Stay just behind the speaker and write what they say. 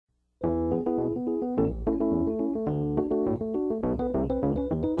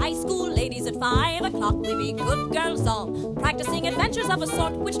ladies at 5 o'clock. We be good girls all, practicing adventures of a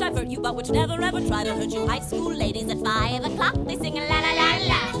sort which divert you but which never ever try to hurt you. High school ladies at 5 o'clock, they sing a la la la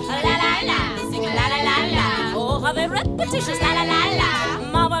la, a la la la, they sing a la la la la. Oh, how they repetitious, la la la la.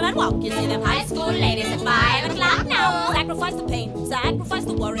 Marvel and walk, you see them high school ladies at 5 o'clock now. Sacrifice the pain, sacrifice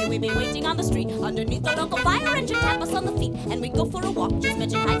the worry. We be waiting on the street underneath the local fire engine, tap us on the feet, and we go for a walk. Just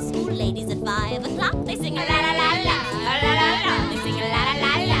mention high school ladies at 5 o'clock. They sing a la la la la, a la la la. They sing a la la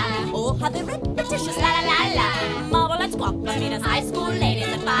la la. Oh, how they repetitious, la la la la. Marvel and squawk, but mean as high school ladies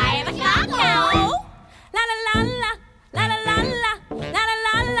at 5 o'clock now. La la la la, la la la la, la la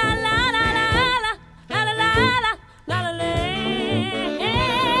la la la la la la la la la la la la.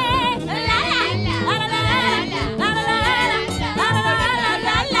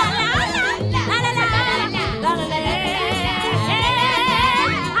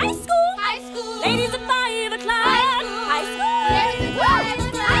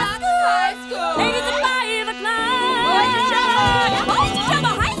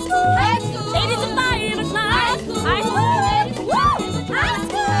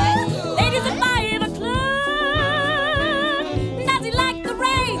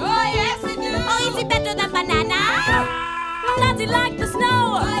 Does he like the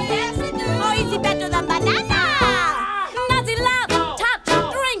snow? Oh, yes, he do. Oh, is he better than banana? Does he love touch,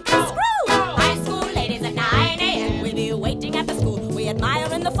 drink, and screw? High school ladies at 9 a.m. We'll be waiting at the school we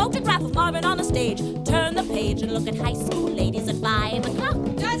admire in the photograph of Marvin on the stage. Turn the page and look at high school ladies at 5 o'clock.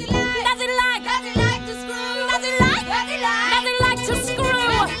 Does he like? Does he like? Does he like to screw? Does he like? Does he like? Does he like to screw?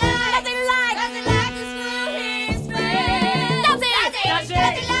 Does he like? Does he like? Does he like to screw his friend? Does he? Does he? Does he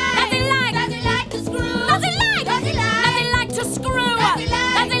like? Does he like? Does he like to screw? Does he like? Does he like? To screw. Does he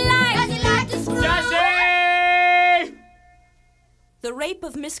like to screw? Does he? The Rape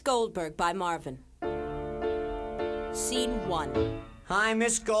of Miss Goldberg by Marvin. Scene 1. Hi,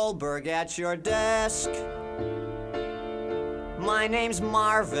 Miss Goldberg, at your desk. My name's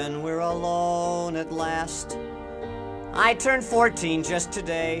Marvin, we're alone at last. I turned 14 just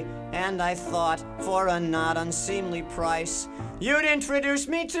today, and I thought, for a not unseemly price, you'd introduce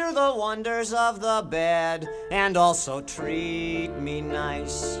me to the wonders of the bed, and also treat me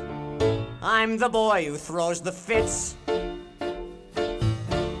nice. I'm the boy who throws the fits,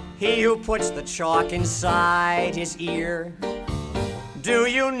 he who puts the chalk inside his ear. Do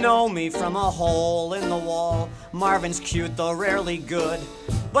you know me from a hole in the wall? Marvin's cute, though rarely good.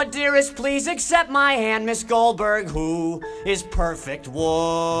 But dearest, please accept my hand, Miss Goldberg, who is perfect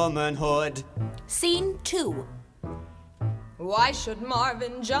womanhood. Scene 2. Why should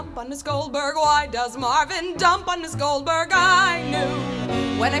Marvin jump on Miss Goldberg? Why does Marvin dump on Miss Goldberg? I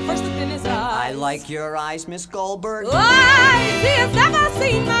knew when I first looked in his eyes. I like your eyes, Miss Goldberg. Eyes, he has never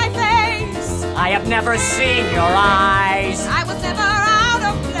seen my face. I have never seen your eyes. I was never out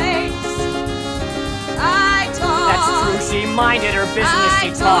of place. I taught. That's true, she minded her business,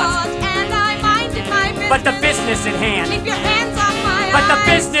 she taught. And I minded my business. But the business at hand. Keep your hands on my eyes. But the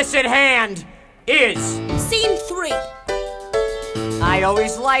business at hand is. Scene 3. I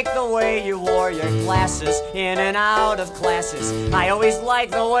always liked the way you wore your glasses in and out of classes. I always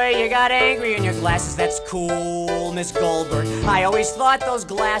liked the way you got angry in your glasses. That's cool, Miss Goldberg. I always thought those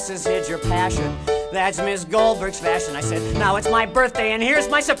glasses hid your passion. That's Miss Goldberg's fashion. I said, now it's my birthday and here's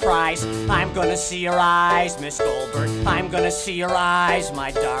my surprise. I'm gonna see your eyes, Miss Goldberg. I'm gonna see your eyes, my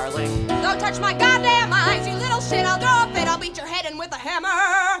darling. Don't touch my goddamn eyes, you little shit. I'll throw a fit, I'll beat your head in with a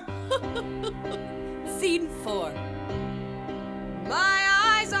hammer. Scene 4. My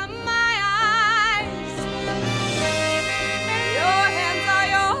eyes are my eyes. Your hands are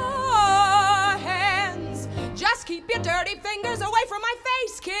your hands. Just keep your dirty fingers away from my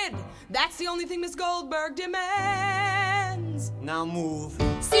face, kid. That's the only thing Miss Goldberg demands. Now move.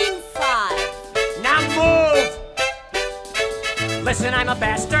 Scene 5. Now move! Listen, I'm a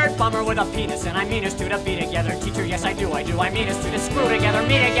bastard bummer with a penis, and I mean us two to be together. Teacher, yes I do. I mean us two to screw together,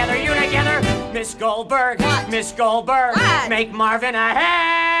 me together, you together. Miss Goldberg, what? Miss Goldberg, what? Make Marvin a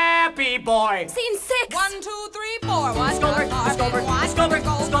happy boy. Scene 6. 1, 2, 3, 4. Miss Goldberg, Miss Goldberg, Miss Goldberg,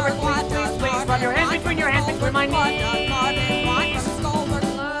 Miss Goldberg, please, rub your hands between my knees.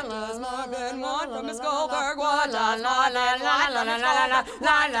 Miss Goldberg, what la la la la la la la la la la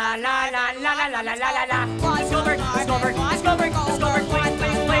la la la la la la la la. Miss Goldberg, Miss Goldberg, Miss Goldberg, Miss Goldberg,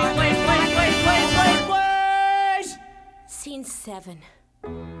 please. Scene 7.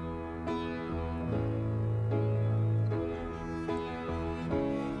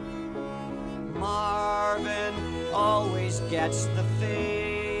 Marvin always gets the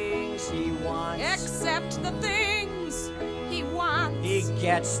things he wants. Except the things he wants. He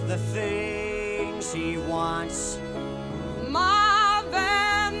gets the things he wants.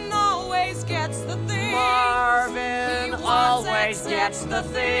 Marvin always gets the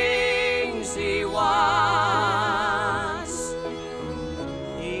things he wants.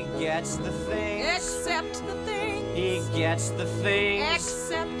 He gets the things. Except the things. He gets the things.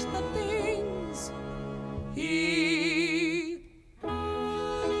 Except the things. He.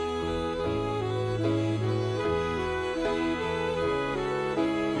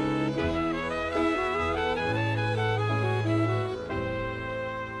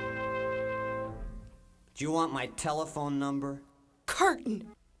 Do you want my telephone number? Curtain.